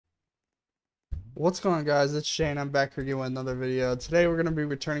What's going on, guys? It's Shane. I'm back here again with another video. Today we're going to be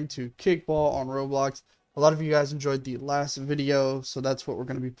returning to Kickball on Roblox. A lot of you guys enjoyed the last video, so that's what we're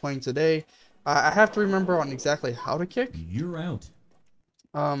going to be playing today. I have to remember on exactly how to kick. You're out.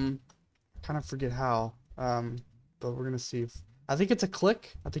 Kind of forget how. But we're going to see if... I think it's a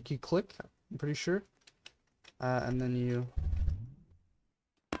click. I think you click. I'm pretty sure. And then you...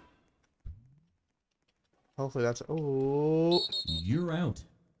 Hopefully that's... Oh! You're out.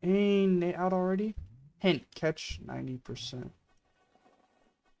 Ain't it out already? Hint, catch 90%.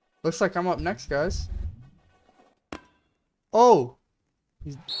 Looks like I'm up next, guys. Oh!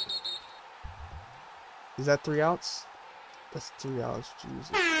 He's that 3 outs? That's 3 outs, Jesus.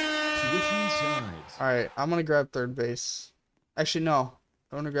 Switching sides. Alright, I'm gonna grab third base. Actually, no.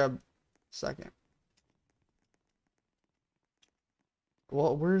 I'm gonna grab second.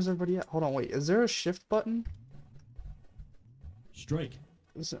 Well, where's everybody at? Hold on, wait. Is there a shift button? Strike.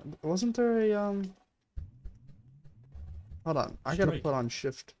 Wasn't there a, Hold on. I gotta Strike. put on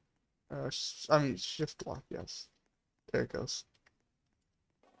shift. I mean, shift lock, yes. There it goes.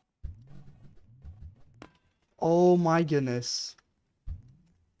 Oh my goodness.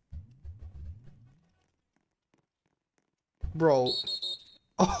 Bro.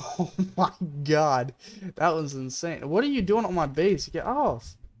 Oh my god. That was insane. What are you doing on my base? Get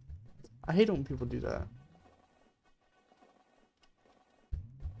off. I hate it when people do that.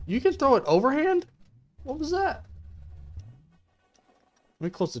 You can throw it overhand? What was that? Let me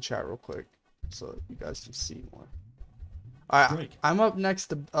close the chat real quick so you guys can see more. Alright, I'm up next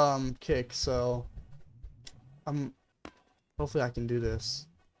to kick, so hopefully I can do this.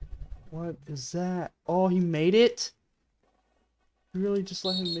 What is that? Oh, he made it? You really just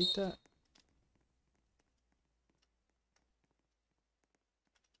let him make that?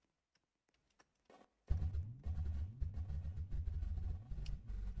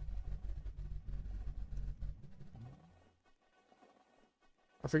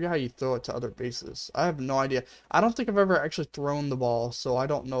 I forget how you throw it to other bases. I have no idea. I don't think I've ever actually thrown the ball, so I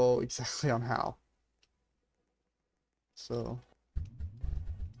don't know exactly on how. So.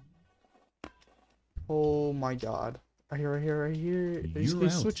 Oh my god. Right here. He's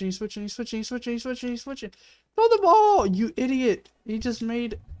switching. Throw the ball, you idiot. He just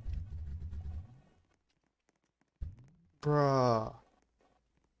made... Bruh.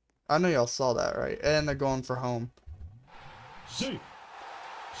 I know y'all saw that, right? And they're going for home. See.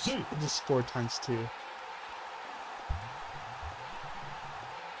 It just scored ×2.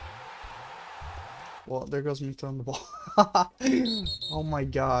 Well, there goes me throwing the ball. Oh my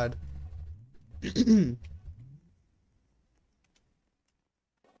god.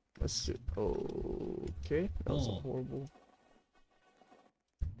 Let's see. Okay, that was a horrible.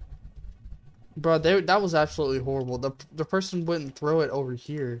 Bro, that was absolutely horrible. The person wouldn't throw it over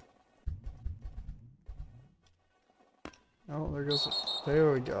here. Oh, there goes.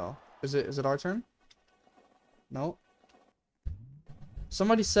 There we go. Is it our turn? No.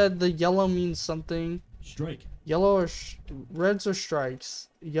 Somebody said the yellow means something. Strike. Yellow or reds are strikes.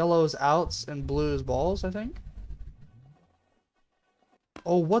 Yellow is outs and blue is balls, I think.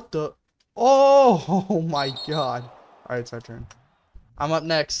 Oh, what the? Oh my god. Alright, it's our turn. I'm up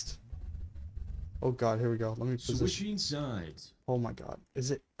next. Oh god, here we go. Let me position. Switching sides. Oh my god.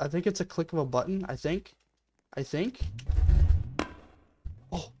 Is it? I think it's a click of a button, I think.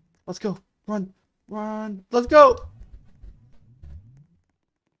 Oh, let's go. Run. Let's go.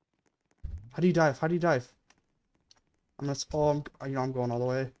 How do you dive? I'm gonna, I'm going all the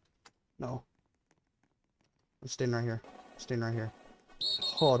way. No. I'm staying right here.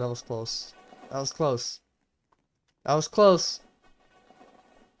 Oh, that was close.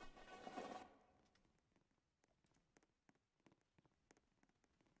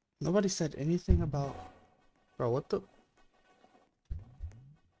 Nobody said anything about... Bro, what the...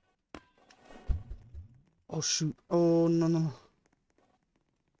 Oh, shoot. Oh, no.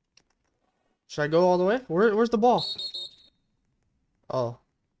 Should I go all the way? Where's the ball? Oh.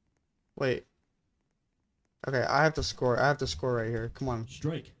 Wait. Okay, I have to score. Right here. Come on.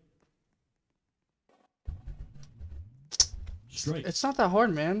 Strike. It's not that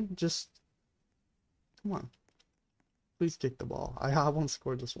hard, man. Just... Come on. Please kick the ball. I want to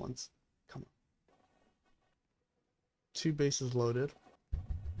score just once. Come on. 2 bases loaded.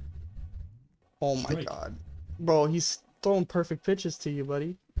 Oh my god. Bro, he's throwing perfect pitches to you,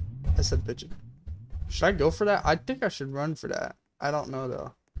 buddy. I said pitching. Should I go for that? I think I should run for that. I don't know,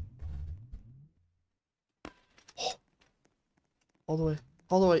 though. Oh. All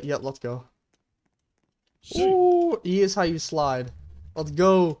the way. Yep, let's go. Ooh, E is how you slide. Let's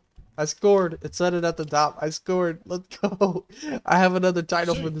go. I scored. It said it at the top. I scored. Let's go. I have another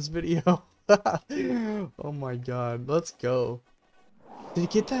title for this video. Oh my god. Let's go. Did you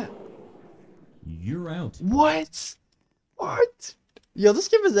get that? You're out. What? What? Yo, this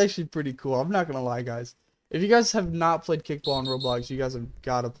game is actually pretty cool. I'm not gonna lie, guys. If you guys have not played Kickball on Roblox, you guys have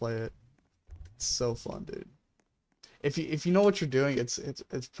gotta play it. It's so fun, dude. If you know what you're doing, it's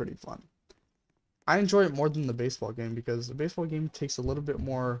pretty fun. I enjoy it more than the baseball game because the baseball game takes a little bit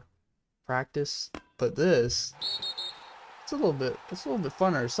more practice, but this it's a little bit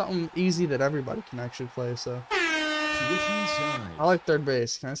funner. Something easy that everybody can actually play. So Switching sides. I like third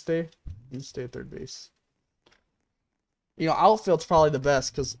base. Can I stay? You can stay at third base. You know, outfield's probably the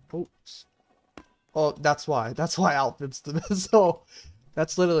best because oh, that's why outfield's the best. So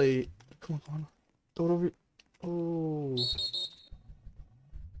that's literally come on, throw it over. Oh,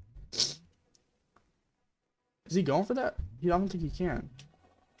 is he going for that? I don't think he can.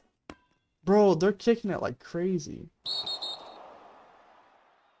 Bro, they're kicking it like crazy.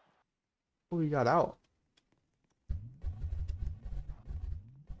 Oh, he got out.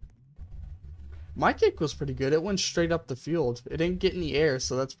 My kick was pretty good. It went straight up the field. It didn't get in the air,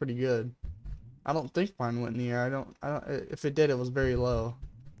 so that's pretty good. I don't think mine went in the air. I don't. If it did, it was very low.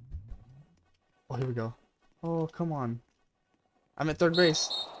 Oh, here we go. Oh, come on. I'm at third base.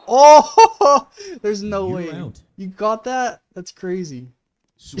 Oh, there's no You're way. out. You got that? That's crazy.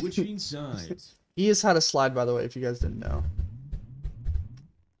 Switching sides. He has had a slide, by the way, if you guys didn't know.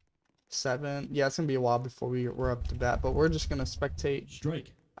 7. Yeah, it's gonna be a while before we're up to bat, but we're just gonna spectate.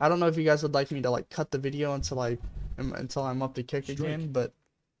 Strike. I don't know if you guys would like me to like cut the video until I'm up to kick again, but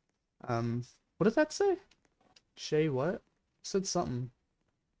what did that say? Shay what? It said something.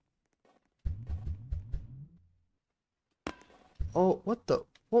 Oh, what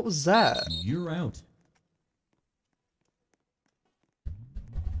was that? You're out.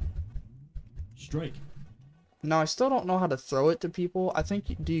 Strike. Now I still don't know how to throw it to people. I think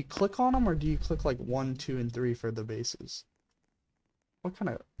do you click on them or do you click like 1, 2, and 3 for the bases? What kind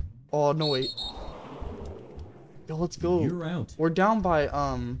of? Oh no wait. Yo, let's go. You're out. We're down by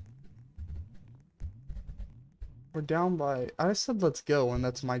I said let's go and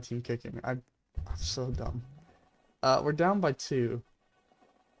that's my team kicking. I'm so dumb. We're down by 2.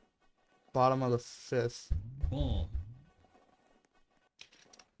 Bottom of the 5th. Ball.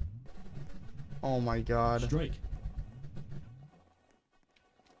 Oh my god. Strike.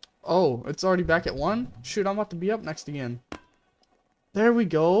 Oh, it's already back at 1? Shoot, I'm about to be up next again. There we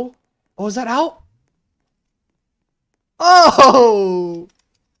go. Oh, is that out? Oh!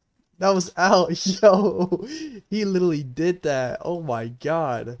 That was out. Yo, he literally did that. Oh my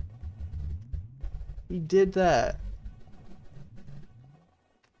god. He did that.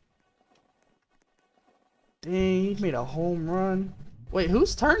 Dang, he made a home run. Wait,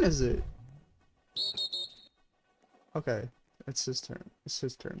 whose turn is it? Okay, it's his turn. It's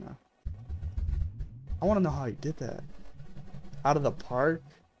his turn now. I want to know how he did that. Out of the park?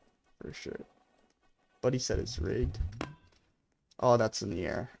 For sure. But he said it's rigged. Oh, that's in the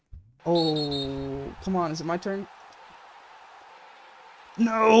air. Oh, come on. Is it my turn?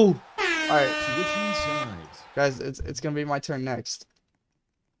 No! Alright. Switching sides. Guys, it's going to be my turn next.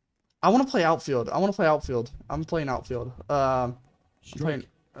 I want to play outfield. I'm playing outfield. I'm playing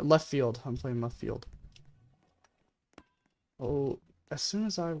left field. I'm playing left field. Oh, as soon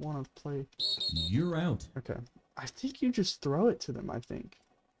as I want to play... You're out. Okay. I think you just throw it to them, I think.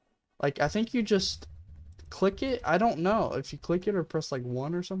 Like, I think you just click it. I don't know if you click it or press like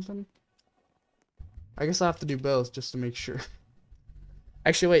 1 or something. I guess I have to do both just to make sure.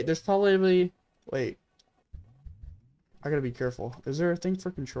 Actually, wait, there's probably... Wait. I gotta be careful. Is there a thing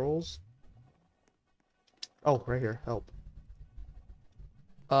for controls? Oh, right here. Help.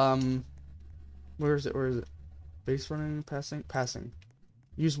 Where is it? Where is it? Base running, passing, passing.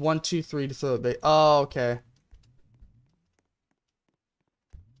 Use 1, 2, 3 to throw it base. Oh, okay.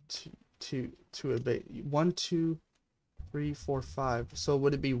 To a base. 1, 2, 3, 4, 5. So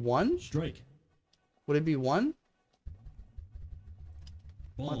would it be 1? Strike. Would it be 1?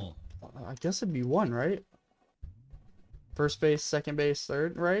 Ball. I guess it'd be 1, right? First base, second base,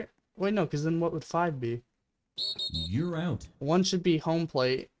 third, right? Wait, no, because then what would 5 be? You're out. 1 should be home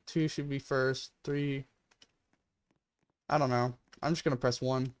plate. 2 should be first. 3. I don't know. I'm just gonna press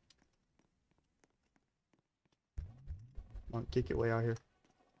 1. Come on, kick it way out here.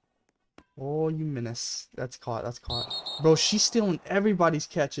 Oh, you menace. That's caught. That's caught. Bro, she's stealing everybody's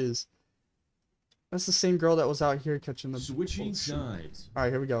catches. That's the same girl that was out here catching the... Switching sides.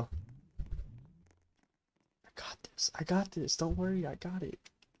 Alright, here we go. I got this. I got this. Don't worry. I got it.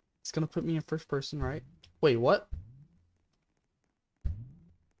 It's gonna put me in first person, right? Wait, what?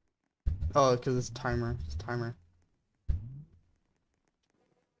 Oh, because it's timer. It's timer.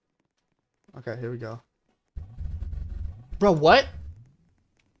 Okay, here we go. Bro, what?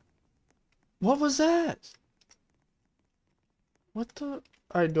 What was that? What the?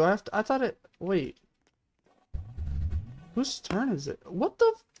 Alright, do I have to? I thought it. Wait. Whose turn is it? What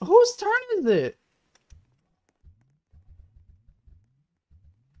the? Whose turn is it?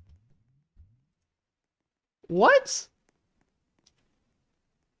 What?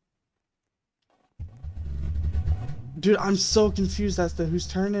 Dude, I'm so confused as to whose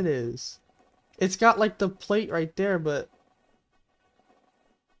turn it is. It's got like the plate right there, but...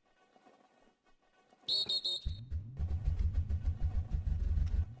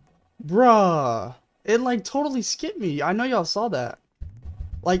 Bruh. It like totally skipped me. I know y'all saw that.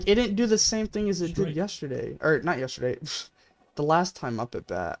 Like, it didn't do the same thing as it did yesterday. Or, not yesterday. The last time up at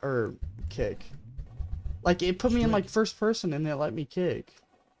bat. Or, kick. Like, it put me in like first person and it let me kick.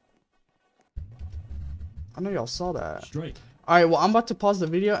 I know y'all saw that. Straight. Alright, well, I'm about to pause the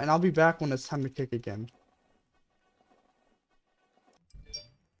video and I'll be back when it's time to kick again.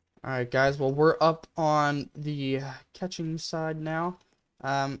 Alright, guys. Well, we're up on the catching side now.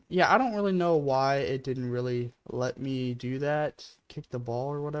 Yeah, I don't really know why it didn't really let me do that. Kick the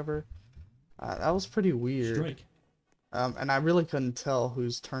ball or whatever. That was pretty weird. Strike. And I really couldn't tell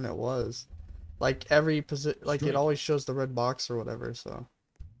whose turn it was. Like, every position, like, it always shows the red box or whatever, so.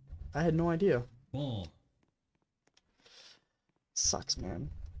 I had no idea. Ball. Sucks, man.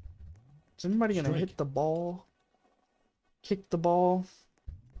 Is anybody gonna hit the ball? Kick the ball?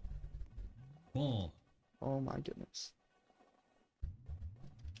 Ball. Oh my goodness.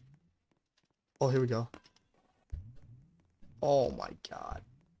 Oh, here we go. Oh my god.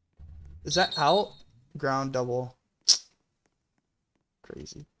 Is that out? Ground double.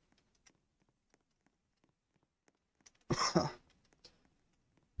 Crazy.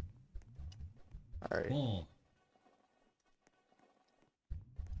 Alright. Ball.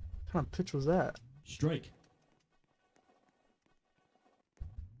 What kind of pitch was that? Strike.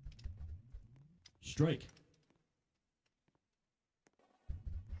 Strike.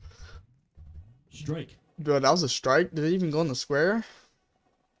 Strike. Dude, that was a strike? Did it even go in the square?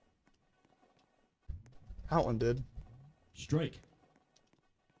 That one did. Strike.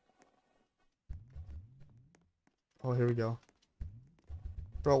 Oh, here we go.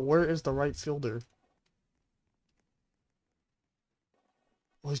 Bro, where is the right fielder?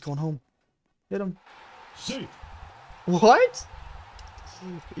 Oh, he's going home. Hit him. Safe. What?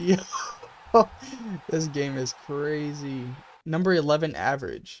 Yo, this game is crazy. Number 11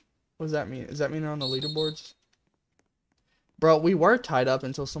 average. What does that mean? Does that mean they're on the leaderboards? Bro, we were tied up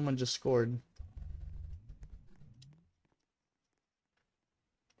until someone just scored.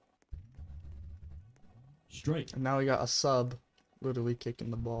 Strike. And now we got a sub literally kicking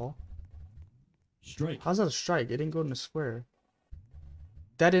the ball. Strike. How's that a strike? It didn't go in the square.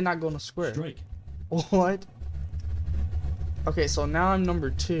 That did not go in the square. Strike. What? Okay, so now I'm number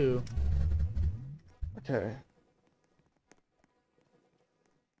 2. Okay.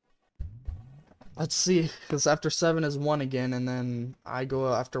 Let's see, because after 7 is 1 again, and then I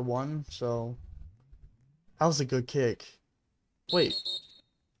go after 1, so... That was a good kick. Wait.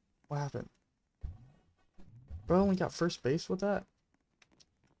 What happened? Bro, only got first base with that?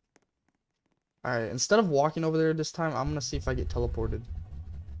 Alright, instead of walking over there this time, I'm going to see if I get teleported.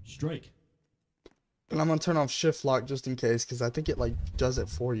 Strike. And I'm going to turn off shift lock just in case, because I think it, like, does it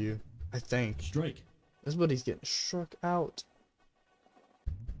for you. I think. Strike. This buddy's getting struck out.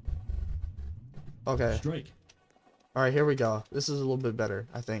 Okay. Strike. Alright, here we go. This is a little bit better,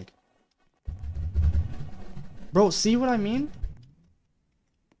 I think. Bro, see what I mean?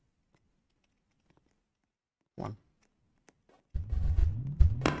 1.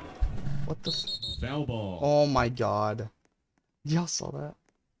 What the Foul ball. Oh my god. Y'all saw that?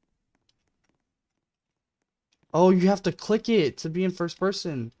 Oh, you have to click it to be in first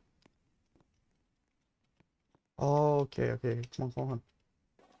person. Oh, okay, okay. Come on.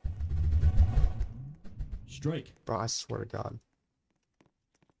 Strike. Bro, I swear to God.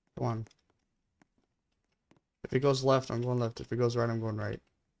 Come on. If it goes left, I'm going left. If it goes right, I'm going right.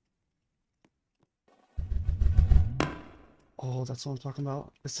 Oh, that's what I'm talking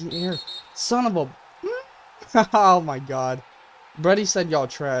about. It's in the air. Son of a... Oh my god. Brady said y'all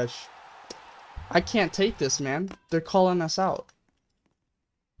trash. I can't take this, man. They're calling us out.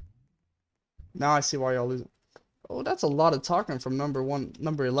 Now I see why y'all losing. Oh, that's a lot of talking from number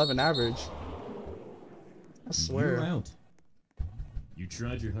 11 average. I swear. You're out. You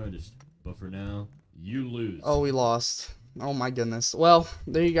tried your hardest, but for now, you lose. Oh, we lost. Oh my goodness. Well,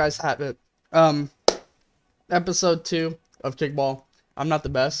 there you guys have it. Episode 2 of Kickball. I'm not the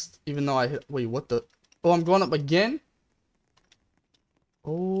best, even though I hit. Wait, what the? Oh, I'm going up again?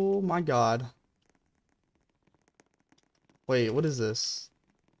 Oh my god. Wait, what is this?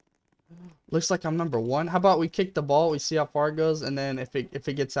 Looks like I'm number 1. How about we kick the ball, we see how far it goes, and then if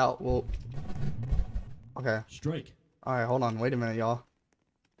it gets out, we'll... Okay. Strike. Alright, hold on. Wait a minute, y'all.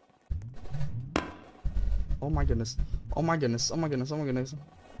 Oh my goodness. Oh my goodness. Oh my goodness. Oh my goodness.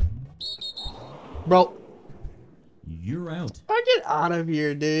 Bro. You're out. Get out of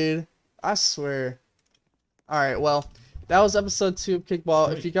here, dude. I swear. Alright, well, that was episode 2 of Kickball.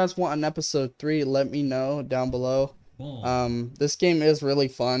 Strike. If you guys want an episode 3, let me know down below. Ball. This game is really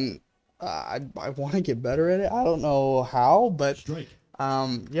fun. I want to get better at it. I don't know how, but Strike.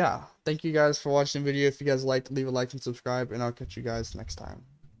 yeah. Thank you guys for watching the video. If you guys liked, leave a like and subscribe, and I'll catch you guys next time.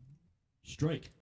 Strike.